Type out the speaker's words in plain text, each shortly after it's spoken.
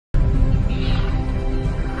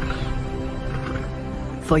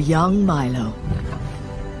for young Milo.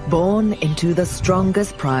 Born into the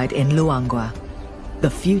strongest pride in Luangwa, the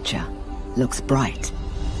future looks bright.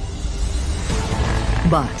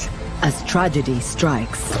 But as tragedy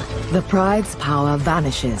strikes, the pride's power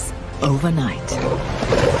vanishes overnight.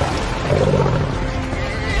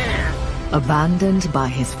 Abandoned by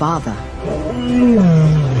his father,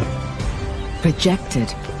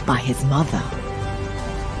 rejected by his mother,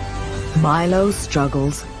 Milo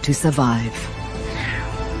struggles to survive.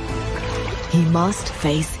 He must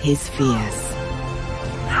face his fears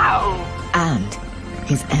and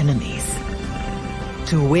his enemies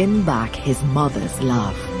to win back his mother's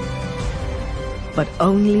love. But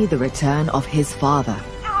only the return of his father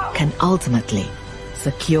can ultimately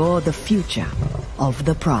secure the future of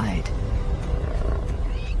the pride.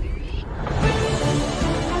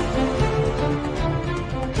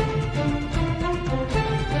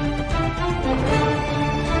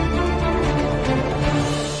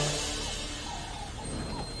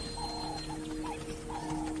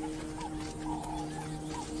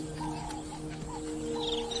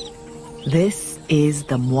 This is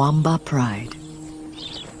the Mwamba Pride,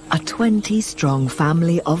 a 20-strong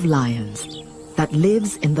family of lions that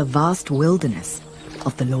lives in the vast wilderness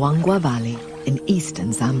of the Luangwa Valley in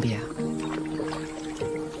eastern Zambia.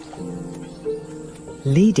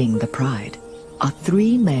 Leading the pride are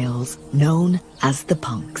 3 males known as the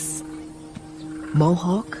Punks: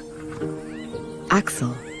 Mohawk,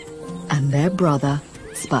 Axel, and their brother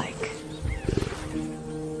Spike.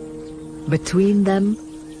 Between them,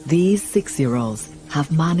 these 6-year-olds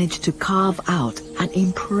have managed to carve out an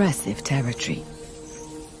impressive territory.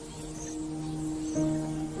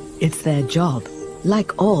 It's their job,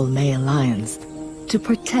 like all male lions, to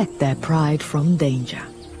protect their pride from danger.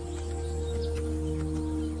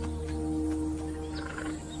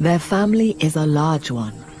 Their family is a large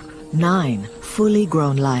one: 9 fully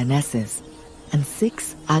grown lionesses and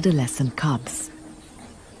 6 adolescent cubs.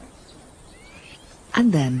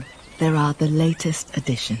 And then there are the latest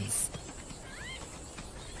additions.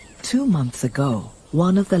 2 months ago,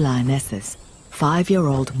 one of the lionesses,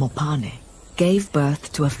 5-year-old Mopane, gave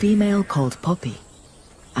birth to a female called Poppy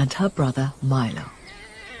and her brother Milo.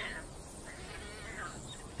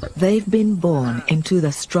 They've been born into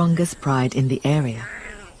the strongest pride in the area.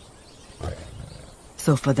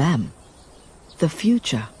 So for them, the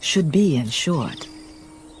future should be ensured.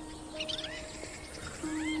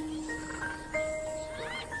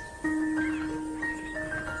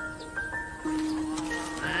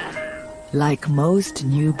 Like most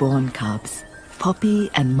newborn cubs, Poppy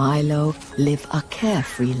and Milo live a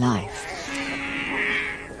carefree life.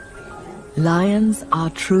 Lions are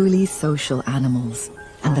truly social animals,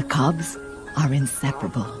 and the cubs are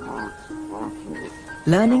inseparable.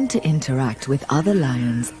 Learning to interact with other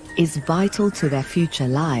lions is vital to their future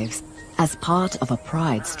lives as part of a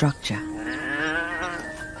pride structure.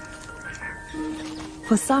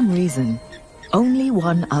 For some reason, only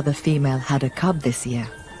one other female had a cub this year,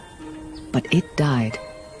 but it died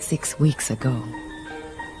 6 weeks ago.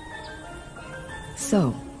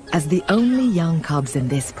 So, as the only young cubs in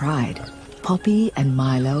this pride, Poppy and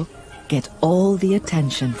Milo get all the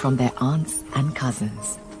attention from their aunts and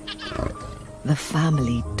cousins. The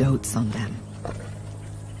family dotes on them.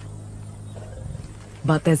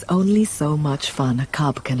 But there's only so much fun a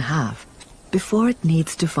cub can have before it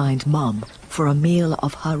needs to find Mom for a meal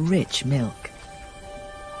of her rich milk.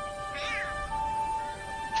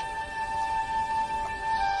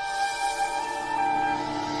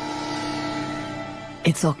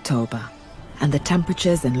 It's October, and the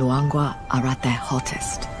temperatures in Luangwa are at their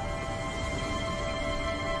hottest.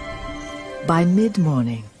 By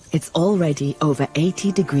mid-morning, it's already over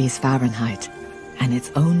 80 degrees Fahrenheit, and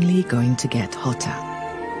it's only going to get hotter.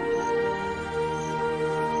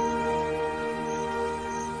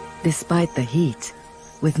 Despite the heat,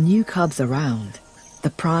 with new cubs around, the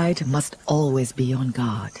pride must always be on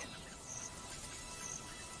guard.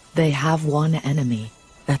 They have one enemy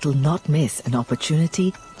that'll not miss an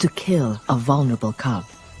opportunity to kill a vulnerable cub: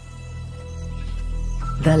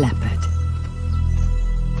 the leopard.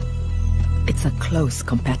 It's a close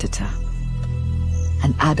competitor,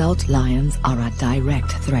 and adult lions are a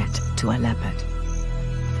direct threat to a leopard.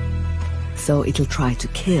 So it'll try to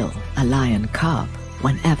kill a lion cub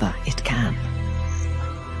whenever it can.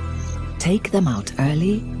 Take them out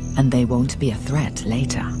early, and they won't be a threat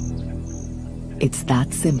later. It's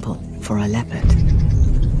that simple for a leopard.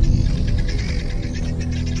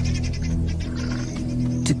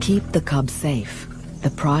 To keep the cubs safe, the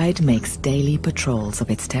pride makes daily patrols of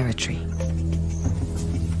its territory.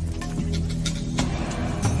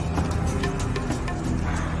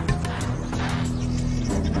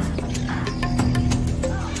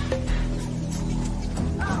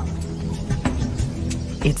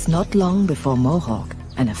 not long before Mohawk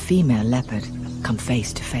and a female leopard come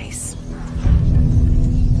face to face.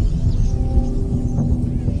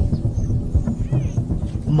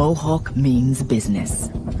 Mohawk means business.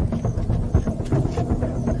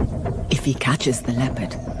 If he catches the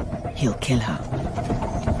leopard, he'll kill her.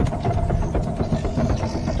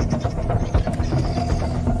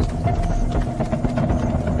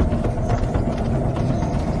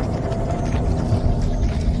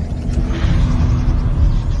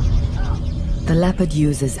 The leopard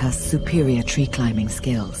uses her superior tree climbing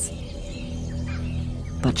skills.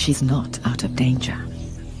 But she's not out of danger.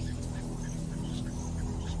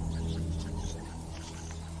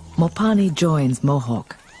 Mopani joins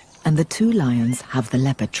Mohawk, and the two lions have the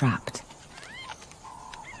leopard trapped.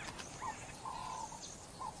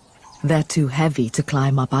 They're too heavy to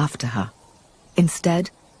climb up after her. Instead,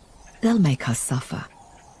 they'll make her suffer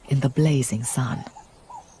in the blazing sun.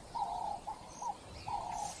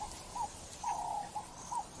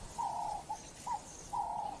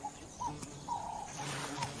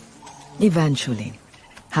 Eventually,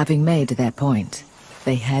 having made their point,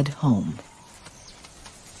 they head home.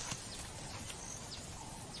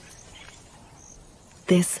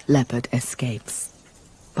 This leopard escapes,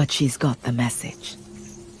 but she's got the message.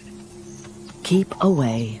 Keep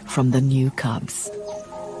away from the new cubs.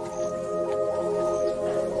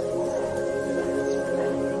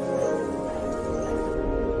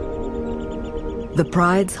 The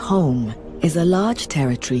pride's home is a large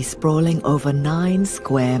territory sprawling over 9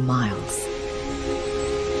 square miles.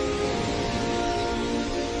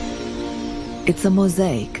 It's a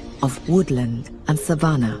mosaic of woodland and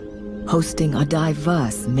savanna, hosting a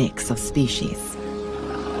diverse mix of species.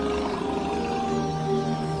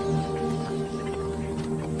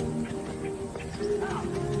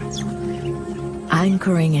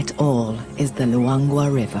 Anchoring it all is the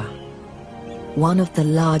Luangwa River, one of the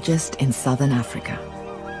largest in southern Africa.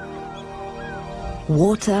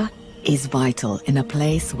 Water is vital in a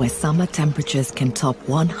place where summer temperatures can top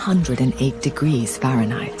 108 degrees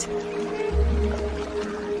Fahrenheit.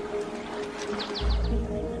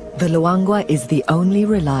 The Luangwa is the only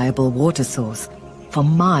reliable water source for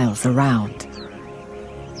miles around.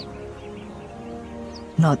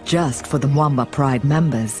 Not just for the Mwamba Pride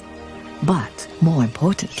members, but more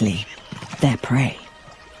importantly, their prey.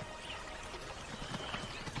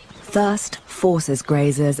 Thirst forces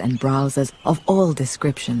grazers and browsers of all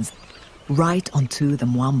descriptions right onto the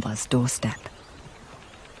Mwamba's doorstep.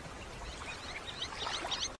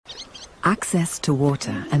 Access to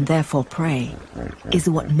water, and therefore prey, is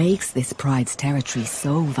what makes this pride's territory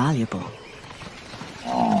so valuable.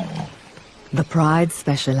 The pride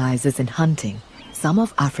specializes in hunting some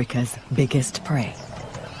of Africa's biggest prey: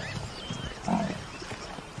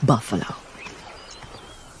 buffalo.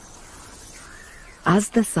 As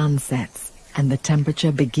the sun sets and the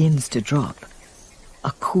temperature begins to drop,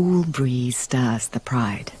 a cool breeze stirs the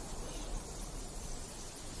pride.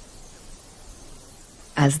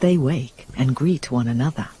 As they wake and greet one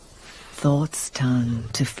another, thoughts turn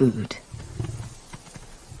to food.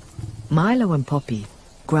 Milo and Poppy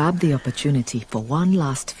grab the opportunity for one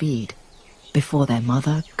last feed before their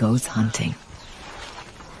mother goes hunting.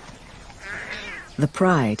 The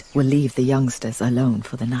pride will leave the youngsters alone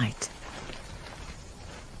for the night.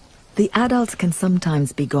 The adults can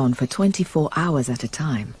sometimes be gone for 24 hours at a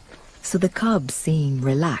time, so the cubs seem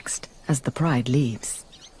relaxed as the pride leaves.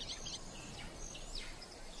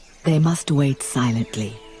 They must wait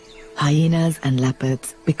silently. Hyenas and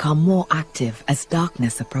leopards become more active as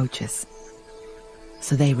darkness approaches,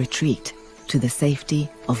 so they retreat to the safety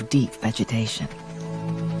of deep vegetation.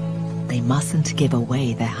 They mustn't give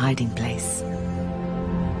away their hiding place.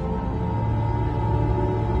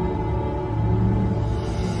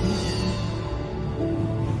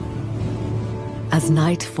 As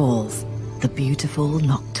night falls, the beautiful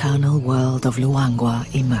nocturnal world of Luangwa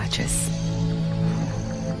emerges.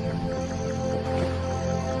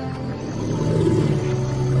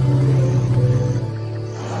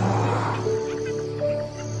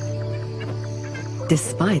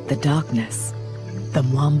 Despite the darkness, the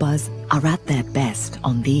Mwambas are at their best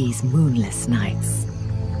on these moonless nights.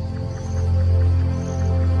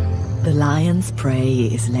 The lion's prey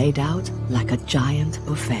is laid out like a giant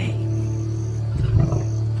buffet.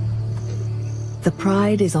 The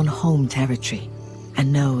pride is on home territory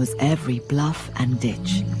and knows every bluff and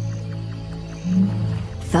ditch.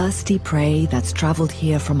 Thirsty prey that's traveled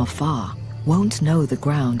here from afar won't know the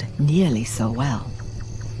ground nearly so well.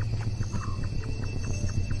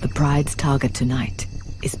 The pride's target tonight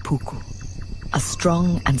is Puku, a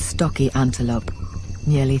strong and stocky antelope,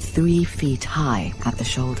 nearly 3 feet high at the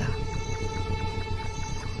shoulder.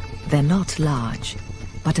 They're not large,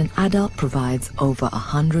 but an adult provides over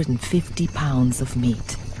 150 pounds of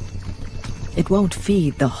meat. It won't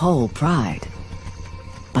feed the whole pride,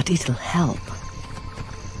 but it'll help.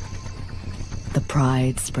 The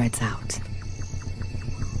pride spreads out.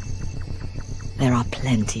 There are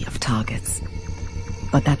plenty of targets,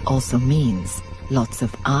 but that also means lots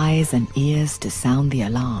of eyes and ears to sound the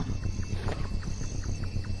alarm.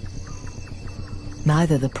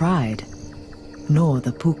 Neither the pride nor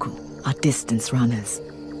the puku are distance runners.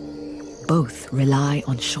 Both rely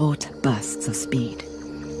on short bursts of speed.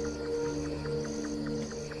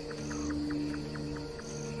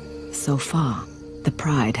 So far, the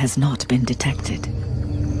pride has not been detected.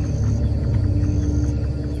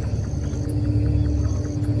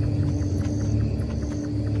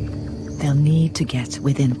 They'll need to get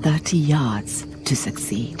within 30 yards to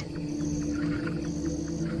succeed.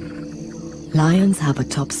 Lions have a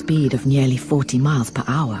top speed of nearly 40 miles per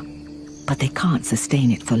hour, but they can't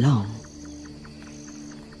sustain it for long.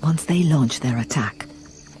 Once they launch their attack,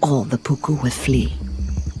 all the puku will flee.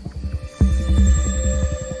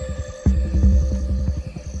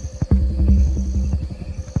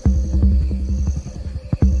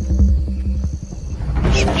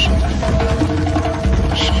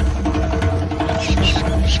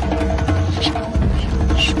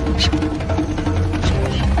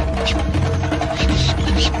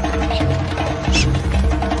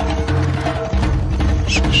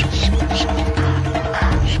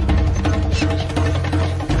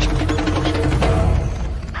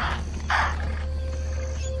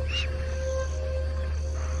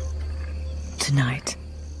 Tonight,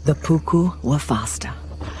 the puku were faster.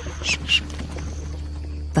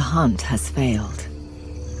 The hunt has failed.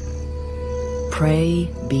 Prey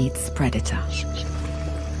beats predator.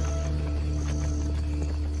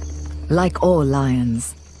 Like all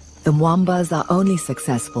lions, the Mwambas are only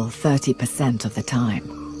successful 30% of the time.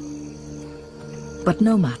 But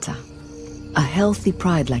no matter, a healthy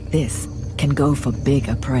pride like this can go for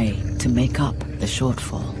bigger prey to make up the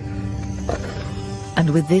shortfall.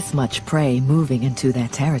 And with this much prey moving into their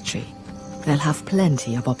territory, they'll have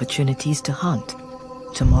plenty of opportunities to hunt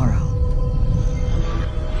tomorrow.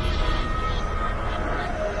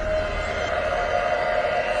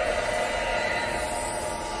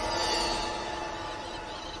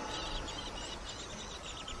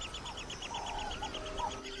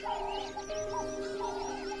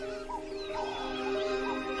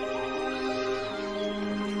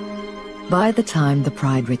 By the time the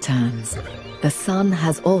pride returns, the sun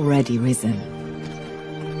has already risen.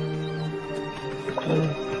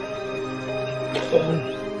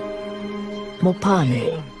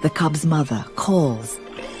 Mopane, the cub's mother, calls,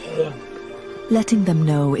 letting them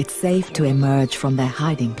know it's safe to emerge from their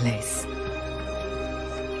hiding place.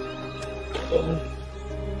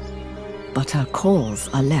 But her calls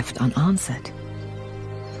are left unanswered.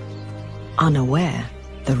 Unaware,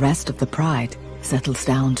 the rest of the pride settles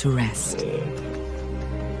down to rest.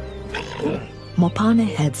 Mopane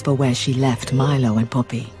heads for where she left Milo and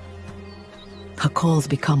Poppy. Her calls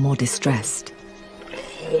become more distressed.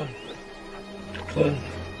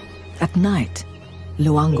 At night,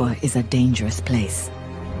 Luangwa is a dangerous place,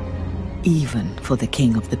 even for the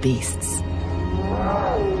king of the beasts.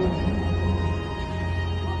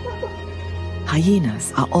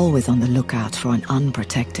 Hyenas are always on the lookout for an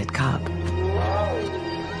unprotected cub.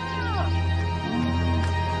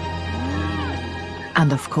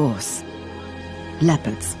 And of course,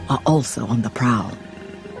 leopards are also on the prowl.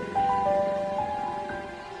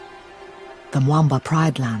 The Mwamba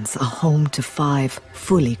Pride Lands are home to 5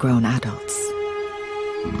 fully grown adults.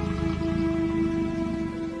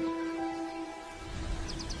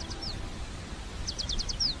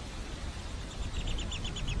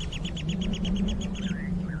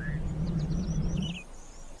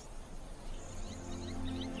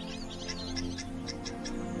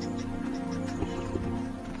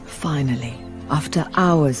 Finally, after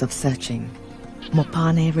hours of searching,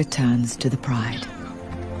 Mopane returns to the pride.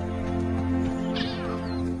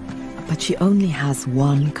 But she only has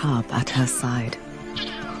one cub at her side.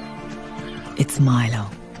 It's Milo.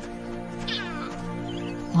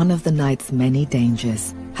 One of the night's many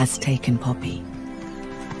dangers has taken Poppy.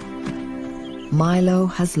 Milo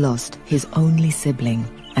has lost his only sibling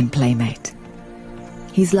and playmate.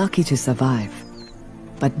 He's lucky to survive,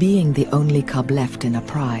 but being the only cub left in a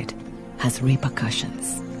pride has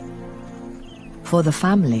repercussions. For the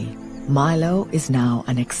family, Milo is now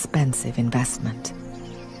an expensive investment.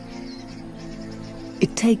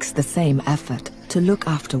 It takes the same effort to look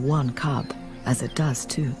after one cub as it does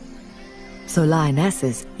two. So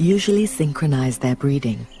lionesses usually synchronize their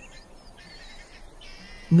breeding.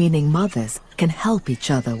 meaning mothers can help each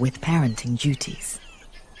other with parenting duties.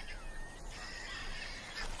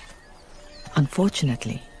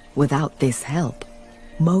 Unfortunately, without this help,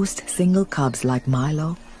 most single cubs like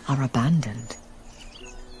Milo are abandoned.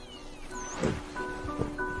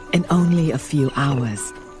 In only a few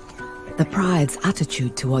hours, the pride's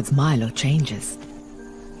attitude towards Milo changes.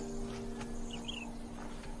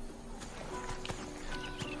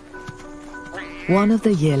 One of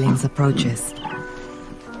the yearlings approaches,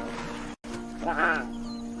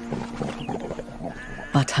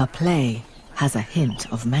 but her play has a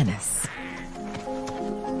hint of menace.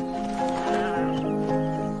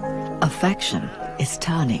 Affection is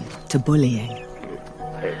turning to bullying.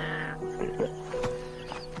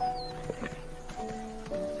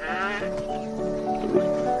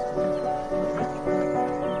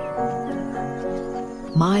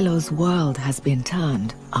 Milo's world has been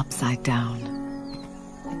turned upside down.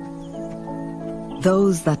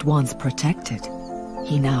 Those that once protected,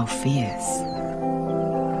 he now fears.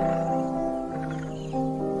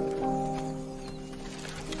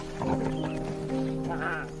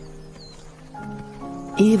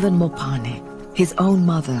 Even Mopane, his own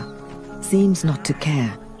mother, seems not to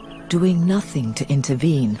care, doing nothing to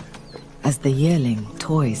intervene as the yearling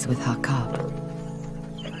toys with her cub.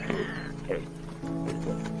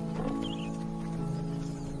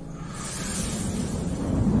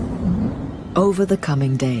 Over the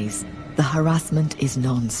coming days, the harassment is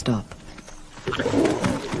non-stop.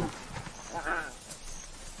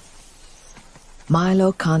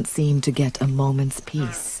 Milo can't seem to get a moment's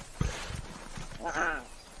peace.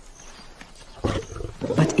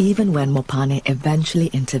 But even when Mopane eventually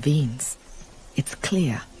intervenes, it's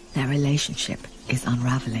clear their relationship is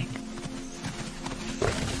unraveling.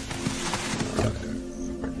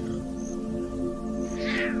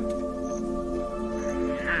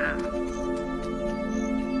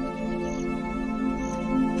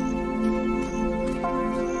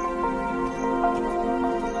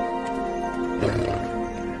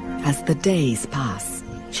 As the days pass,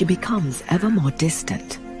 she becomes ever more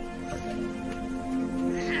distant.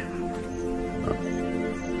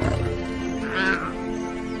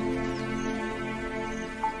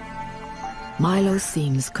 Milo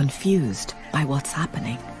seems confused by what's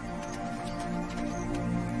happening.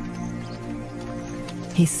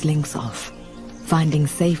 He slinks off, finding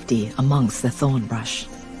safety amongst the thorn brush.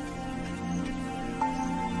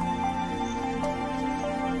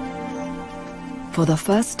 For the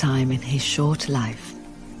first time in his short life,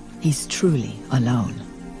 he's truly alone.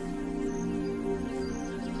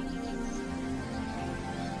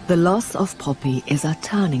 The loss of Poppy is a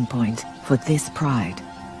turning point for this pride.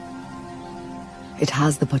 It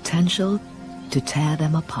has the potential to tear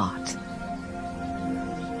them apart.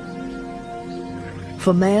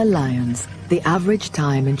 For male lions, the average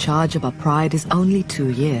time in charge of a pride is only 2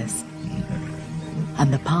 years.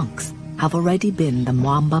 And the punks have already been the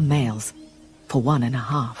Mwamba males for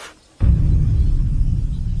 1.5.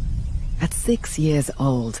 At 6 years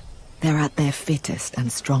old, they're at their fittest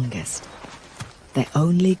and strongest. They're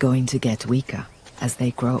only going to get weaker as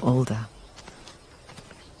they grow older.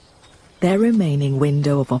 Their remaining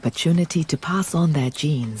window of opportunity to pass on their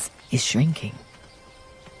genes is shrinking.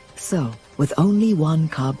 So, with only one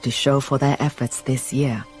cub to show for their efforts this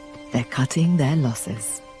year, they're cutting their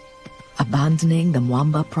losses, abandoning the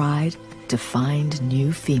Mwamba pride to find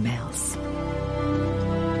new females.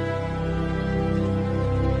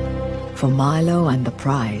 For Milo and the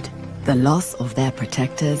pride, the loss of their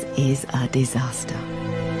protectors is a disaster.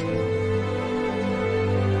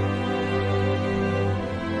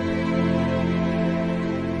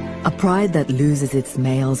 A pride that loses its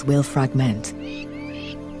males will fragment,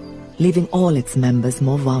 leaving all its members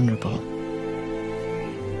more vulnerable.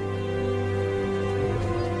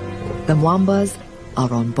 The Mwambas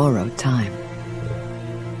are on borrowed time.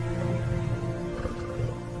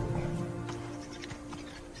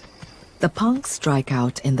 The punks strike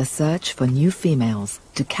out in the search for new females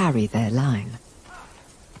to carry their line.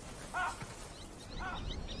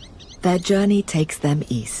 Their journey takes them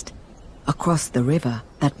east, across the river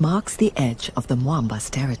that marks the edge of the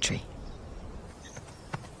Mwamba's territory.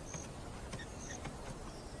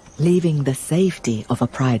 Leaving the safety of a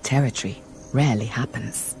pride territory rarely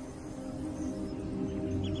happens.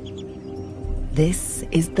 This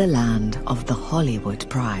is the land of the Hollywood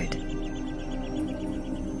Pride.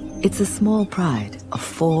 It's a small pride of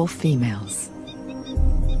 4 females.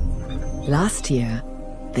 Last year,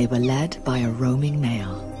 they were led by a roaming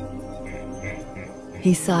male.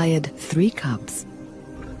 He sired 3 cubs,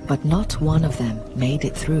 but not one of them made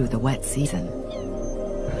it through the wet season.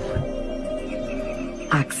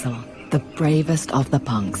 Axel, the bravest of the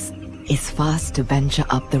punks is first to venture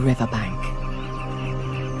up the riverbank.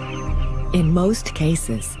 In most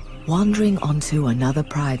cases, wandering onto another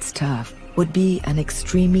pride's turf would be an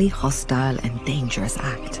extremely hostile and dangerous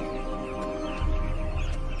act.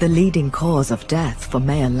 The leading cause of death for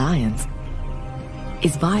male lions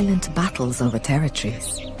is violent battles over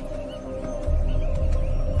territories.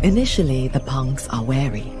 Initially, the punks are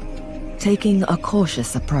wary, taking a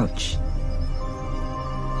cautious approach.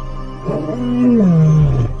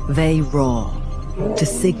 They roar to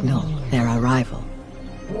signal their arrival.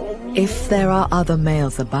 If there are other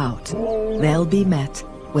males about, they'll be met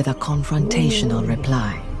with a confrontational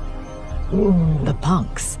reply. The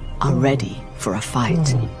punks are ready for a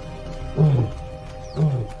fight.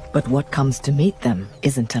 But what comes to meet them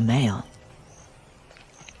isn't a male.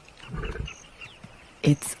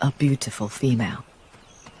 It's a beautiful female.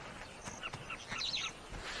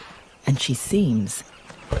 And she seems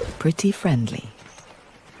pretty friendly.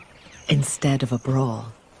 Instead of a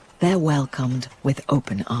brawl, they're welcomed with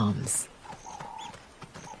open arms.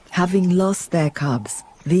 Having lost their cubs,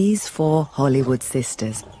 these 4 Hollywood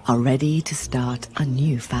sisters are ready to start a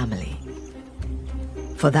new family.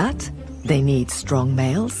 For that, they need strong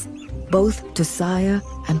males, both to sire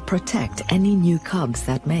and protect any new cubs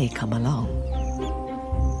that may come along.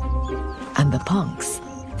 And the punks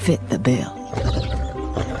fit the bill.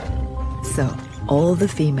 So, all the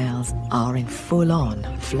females are in full-on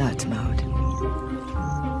flirt mode.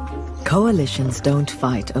 Coalitions don't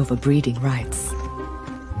fight over breeding rights.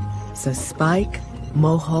 So Spike,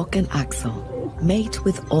 Mohawk, and Axel mate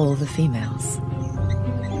with all the females.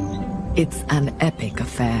 It's an epic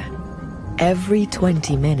affair. Every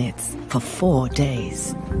 20 minutes for 4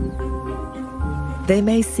 days. They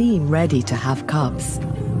may seem ready to have cubs,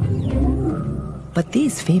 but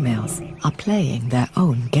these females are playing their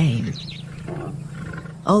own game.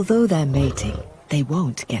 Although they're mating, they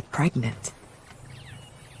won't get pregnant.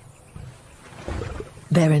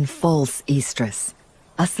 They're in false estrus,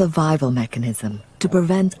 a survival mechanism to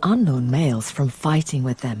prevent unknown males from fighting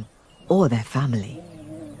with them or their family.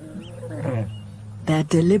 They're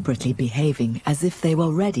deliberately behaving as if they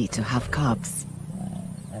were ready to have cubs.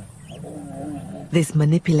 This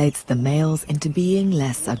manipulates the males into being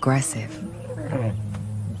less aggressive.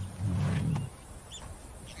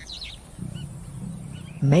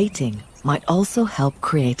 Mating might also help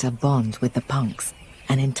create a bond with the punks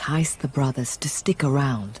and entice the brothers to stick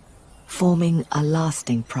around, forming a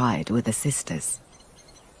lasting pride with the sisters.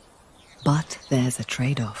 But there's a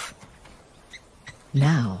trade-off.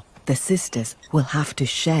 Now, the sisters will have to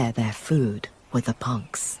share their food with the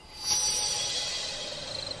punks.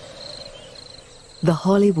 The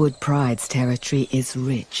Hollywood Pride's territory is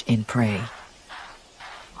rich in prey.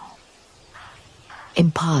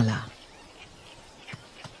 Impala,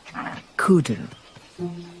 kudu,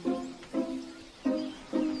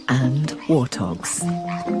 and warthogs.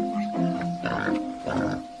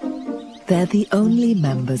 They're the only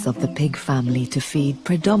members of the pig family to feed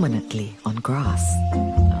predominantly on grass.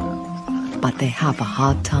 But they have a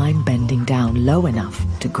hard time bending down low enough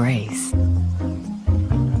to graze.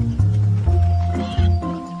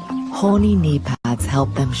 Horny knee pads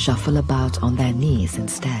help them shuffle about on their knees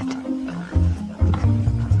instead.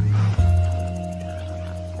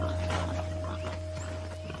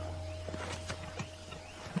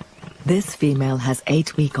 This female has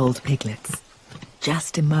 8-week-old piglets,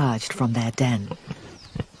 just emerged from their den.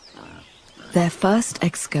 Their first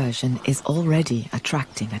excursion is already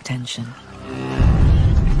attracting attention.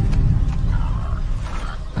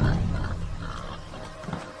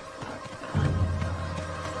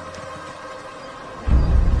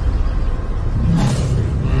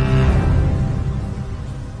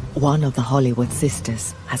 One of the Hollywood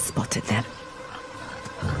sisters has spotted them.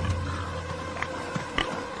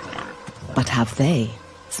 But have they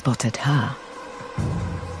spotted her?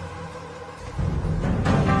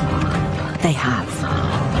 They have.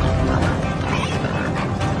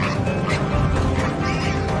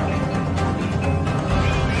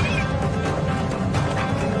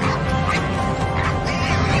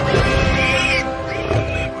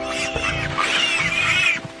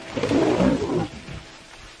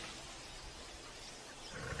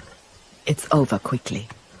 It's over quickly.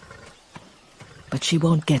 But she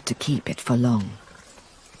won't get to keep it for long.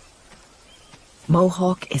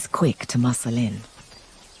 Mohawk is quick to muscle in.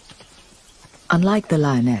 Unlike the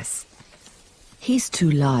lioness, he's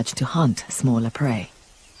too large to hunt smaller prey.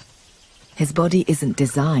 His body isn't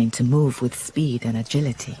designed to move with speed and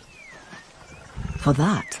agility. For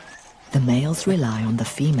that, the males rely on the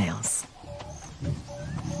females.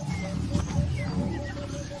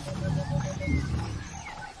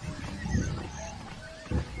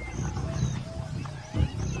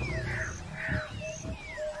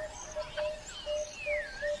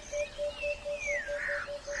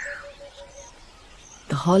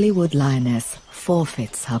 Hollywood lioness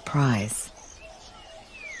forfeits her prize.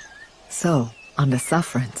 So, under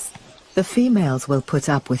sufferance, the females will put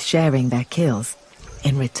up with sharing their kills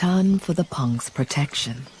in return for the punk's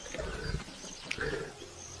protection.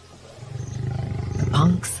 The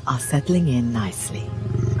punks are settling in nicely.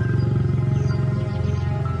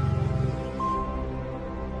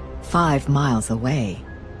 5 miles away,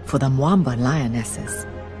 for the Mwamba lionesses,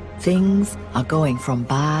 things are going from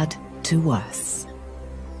bad to worse.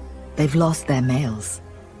 They've lost their males.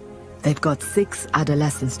 They've got 6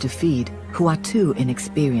 adolescents to feed who are too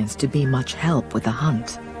inexperienced to be much help with the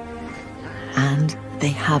hunt. And they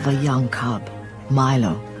have a young cub,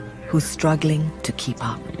 Milo, who's struggling to keep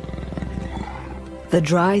up. The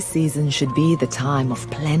dry season should be the time of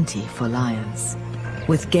plenty for lions.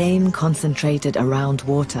 With game concentrated around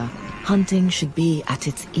water, hunting should be at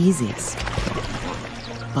its easiest.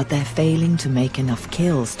 But they're failing to make enough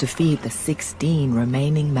kills to feed the 16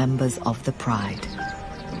 remaining members of the pride.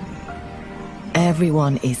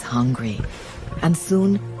 Everyone is hungry, and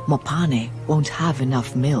soon Mopane won't have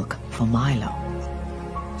enough milk for Milo.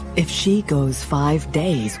 If she goes 5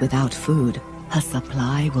 days without food, her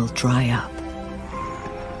supply will dry up.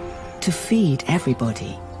 To feed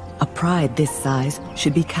everybody, a pride this size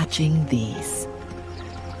should be catching these.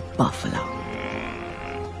 Buffalo.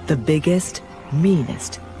 The biggest,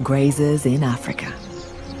 meanest grazers in Africa.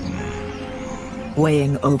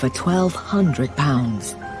 Weighing over 1,200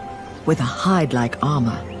 pounds, with a hide-like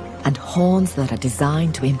armor and horns that are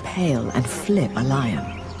designed to impale and flip a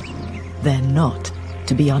lion. They're not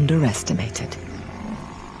to be underestimated.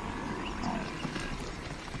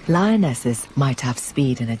 Lionesses might have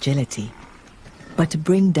speed and agility, but to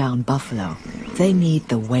bring down buffalo, they need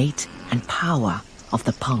the weight and power of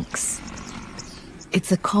the punks.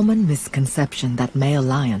 It's a common misconception that male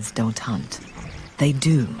lions don't hunt. They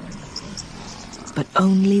do, but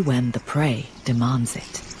only when the prey demands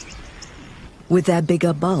it. With their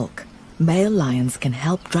bigger bulk, male lions can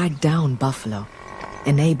help drag down buffalo,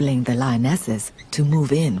 enabling the lionesses to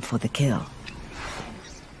move in for the kill.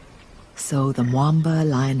 So the Mwamba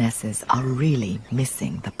lionesses are really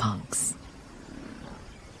missing the punks.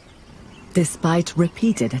 Despite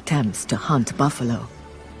repeated attempts to hunt buffalo,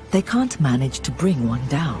 they can't manage to bring one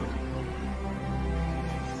down.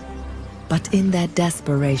 But in their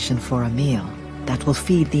desperation for a meal that will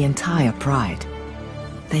feed the entire pride,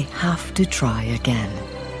 they have to try again.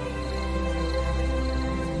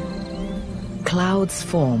 Clouds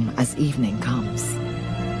form as evening comes.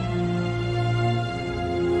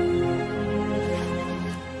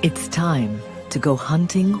 It's time to go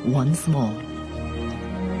hunting once more.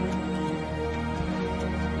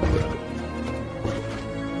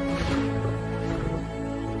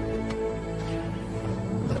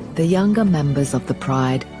 The younger members of the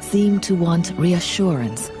pride seem to want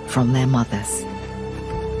reassurance from their mothers.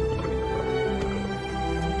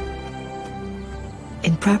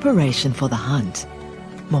 In preparation for the hunt,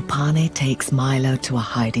 Mopane takes Milo to a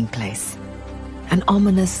hiding place, an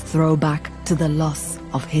ominous throwback to the loss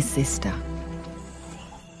of his sister.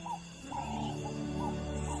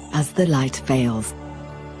 As the light fails,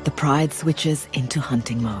 the pride switches into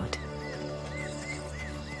hunting mode.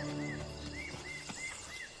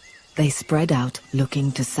 They spread out,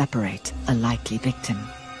 looking to separate a likely victim.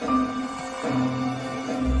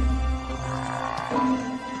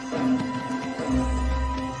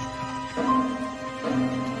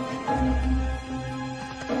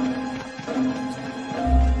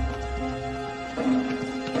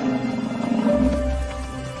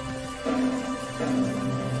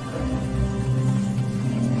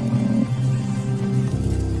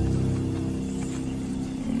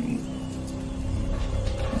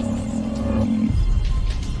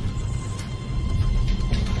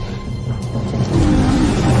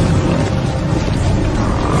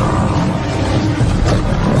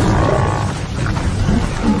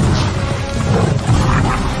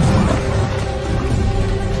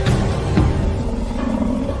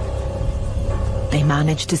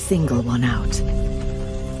 Managed to single one out.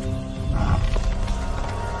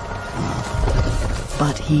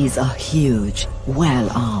 But he's a huge,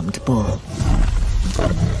 well-armed bull.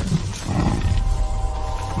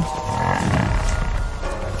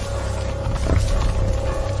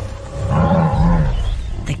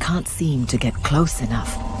 They can't seem to get close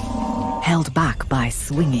enough, held back by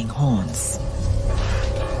swinging horns.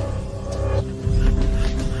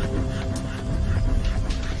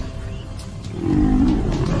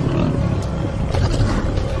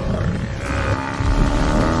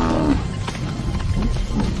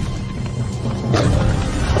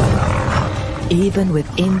 Even with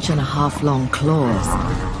 1.5-inch long claws,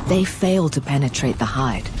 They fail to penetrate the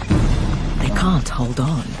hide. They can't hold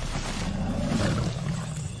on.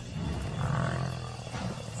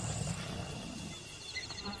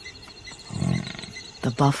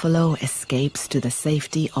 The buffalo escapes to the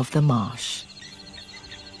safety of the marsh.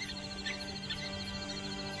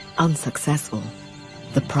 Unsuccessful,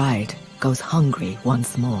 the pride goes hungry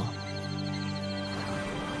once more.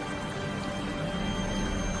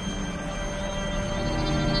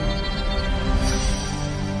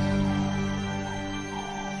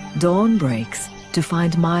 Dawn breaks to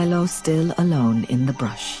find Milo still alone in the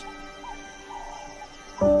brush.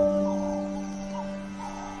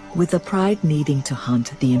 With the pride needing to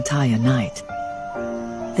hunt the entire night,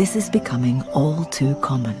 this is becoming all too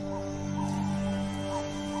common.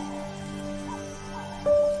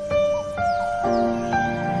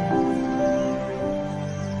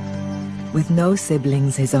 With no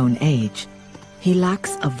siblings his own age, he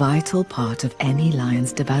lacks a vital part of any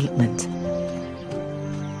lion's development: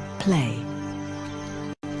 play.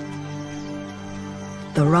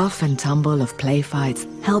 The rough and tumble of play fights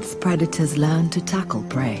helps predators learn to tackle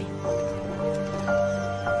prey.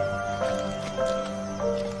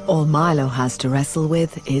 All Milo has to wrestle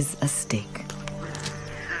with is a stick,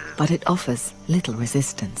 but it offers little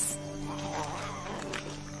resistance.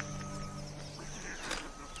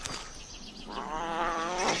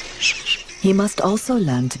 He must also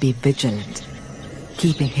learn to be vigilant,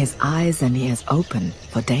 keeping his eyes and ears open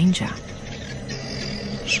for danger.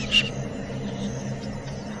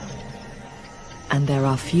 And there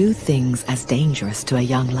are few things as dangerous to a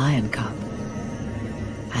young lion cub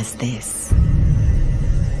as this.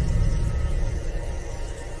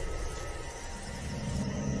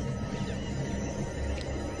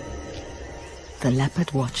 The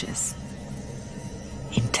leopard watches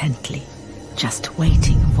intently, just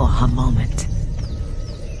waiting for her moment.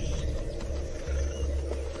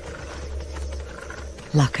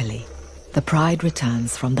 Luckily, the pride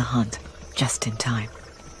returns from the hunt just in time.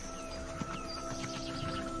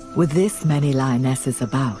 With this many lionesses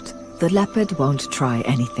about, the leopard won't try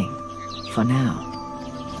anything, for now.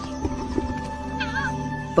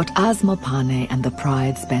 But as Mopane and the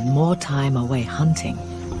pride spend more time away hunting,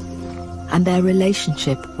 and their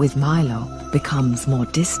relationship with Milo becomes more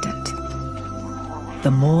distant,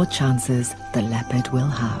 the more chances the leopard will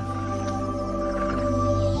have.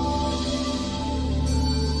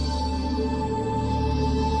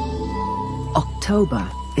 October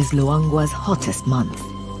is Luangwa's hottest month.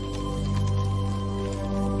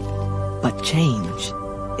 But change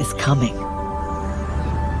is coming.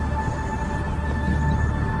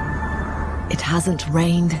 It hasn't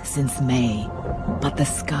rained since May, but the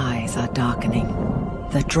skies are darkening.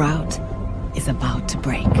 The drought is about to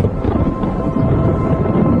break.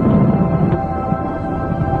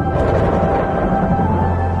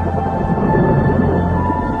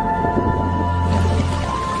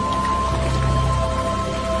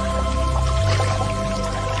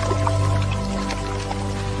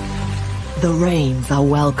 The rains are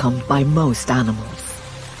welcomed by most animals,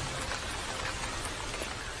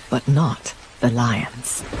 but not the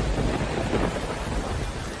lions.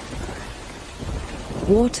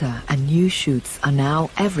 Water and new shoots are now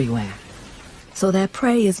everywhere, so their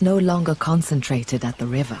prey is no longer concentrated at the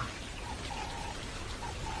river.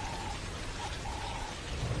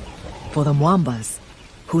 For the Mwambas,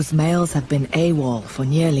 whose males have been AWOL for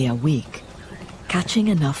nearly a week, catching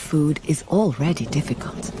enough food is already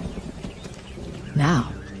difficult.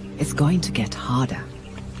 Now, it's going to get harder.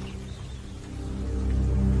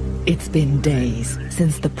 It's been days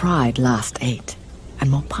since the pride last ate,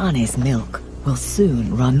 and Mopane's milk will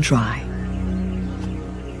soon run dry.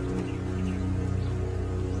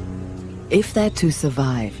 If they're to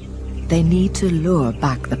survive, they need to lure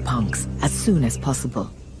back the punks as soon as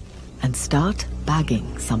possible and start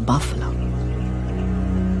bagging some buffalo.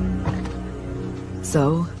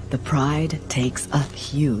 So, the pride takes a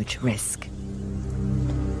huge risk.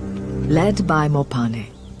 Led by Mopane,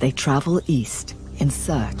 they travel east in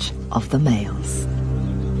search of the males.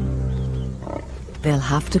 They'll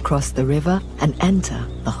have to cross the river and enter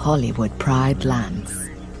the Hollywood Pride lands.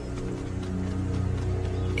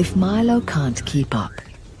 If Milo can't keep up,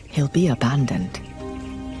 he'll be abandoned.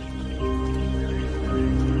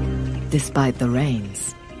 Despite the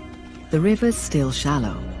rains, the river's still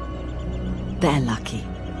shallow. They're lucky.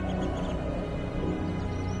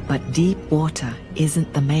 But deep water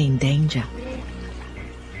isn't the main danger.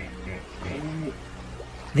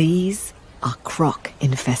 These are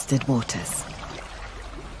croc-infested waters.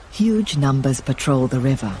 Huge numbers patrol the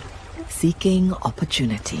river, seeking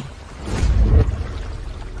opportunity.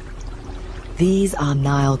 These are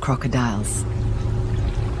Nile crocodiles.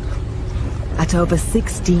 At over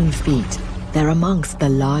 16 feet, they're amongst the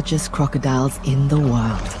largest crocodiles in the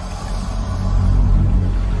world.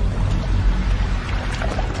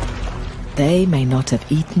 They may not have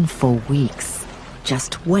eaten for weeks,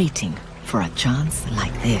 just waiting for a chance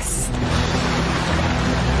like this.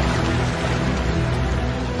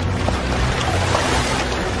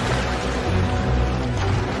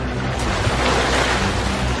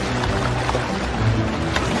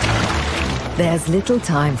 There's little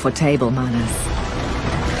time for table manners.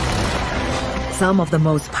 Some of the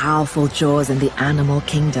most powerful jaws in the animal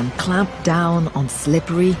kingdom clamp down on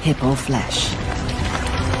slippery hippo flesh.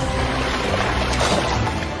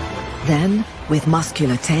 Then, with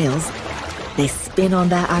muscular tails, they spin on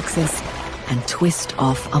their axis and twist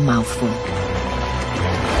off a mouthful.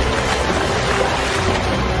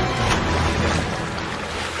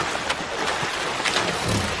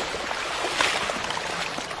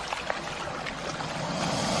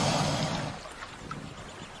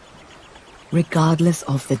 Regardless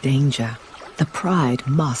of the danger, the pride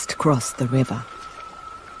must cross the river.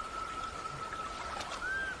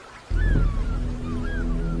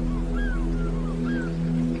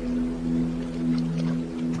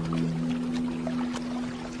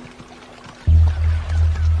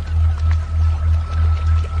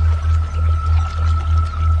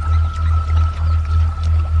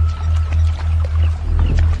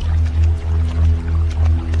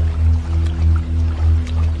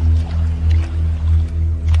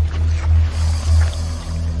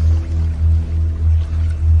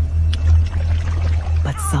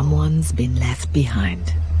 Someone's been left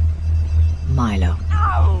behind. Milo.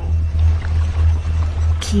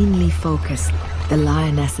 Keenly focused, the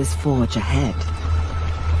lionesses forge ahead.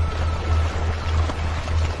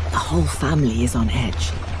 The whole family is on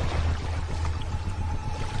edge.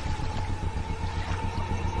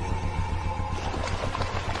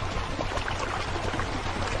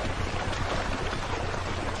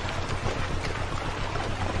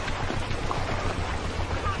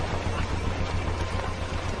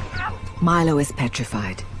 Milo is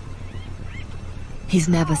petrified. He's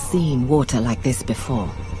never seen water like this before.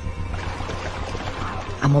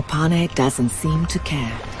 And Mopane doesn't seem to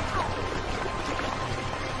care.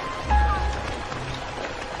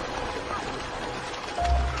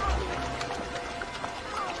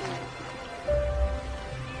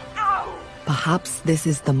 Perhaps this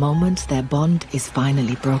is the moment their bond is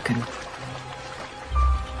finally broken.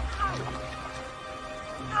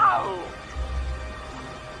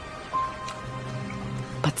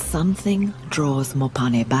 But something draws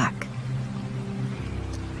Mopane back.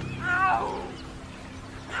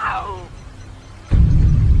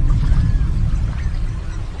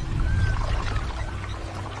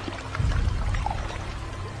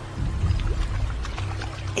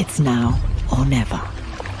 It's now or never.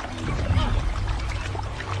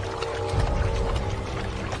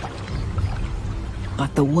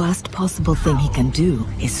 But the worst possible thing he can do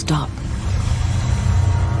is stop.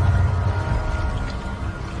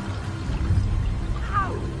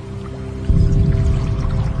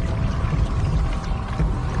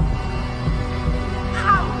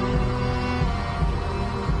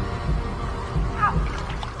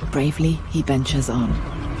 Bravely, he ventures on.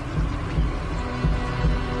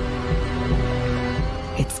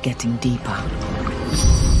 It's getting deeper.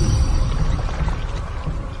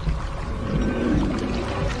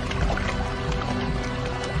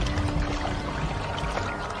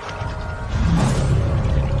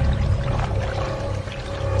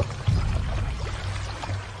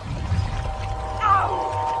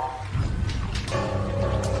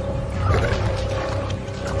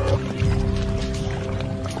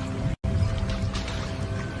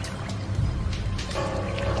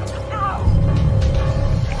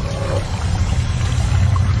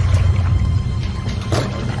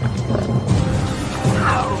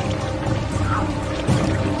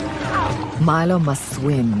 Milo must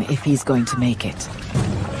swim if he's going to make it.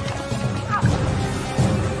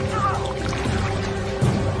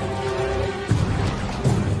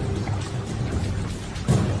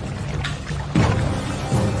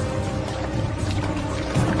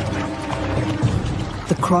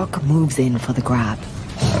 The croc moves in for the grab.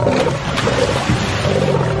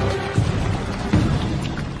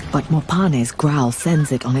 But Mopane's growl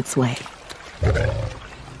sends it on its way.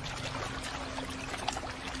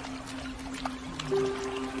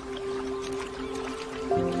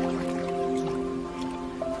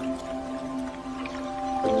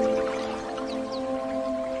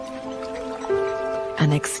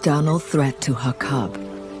 An external threat to her cub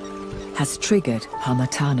has triggered her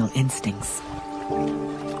maternal instincts.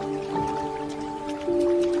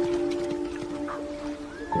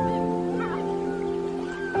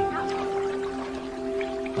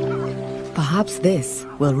 Perhaps this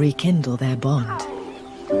will rekindle their bond.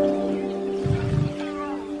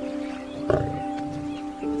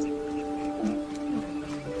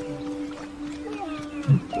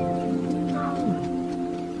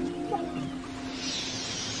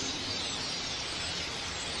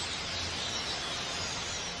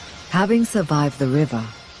 Having survived the river,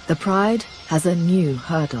 the Pride has a new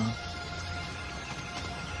hurdle.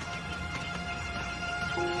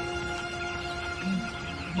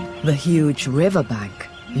 The huge riverbank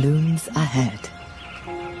looms ahead.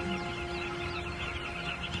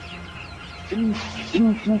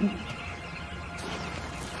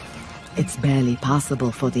 It's barely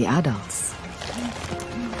passable for the adults.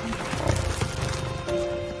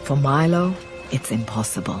 For Milo, it's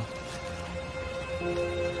impossible.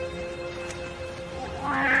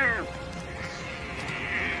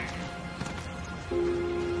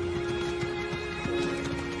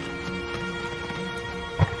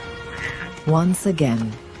 Once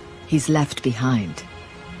again, he's left behind.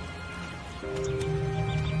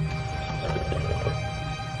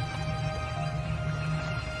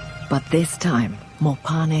 But this time,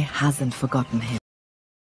 Mopane hasn't forgotten him.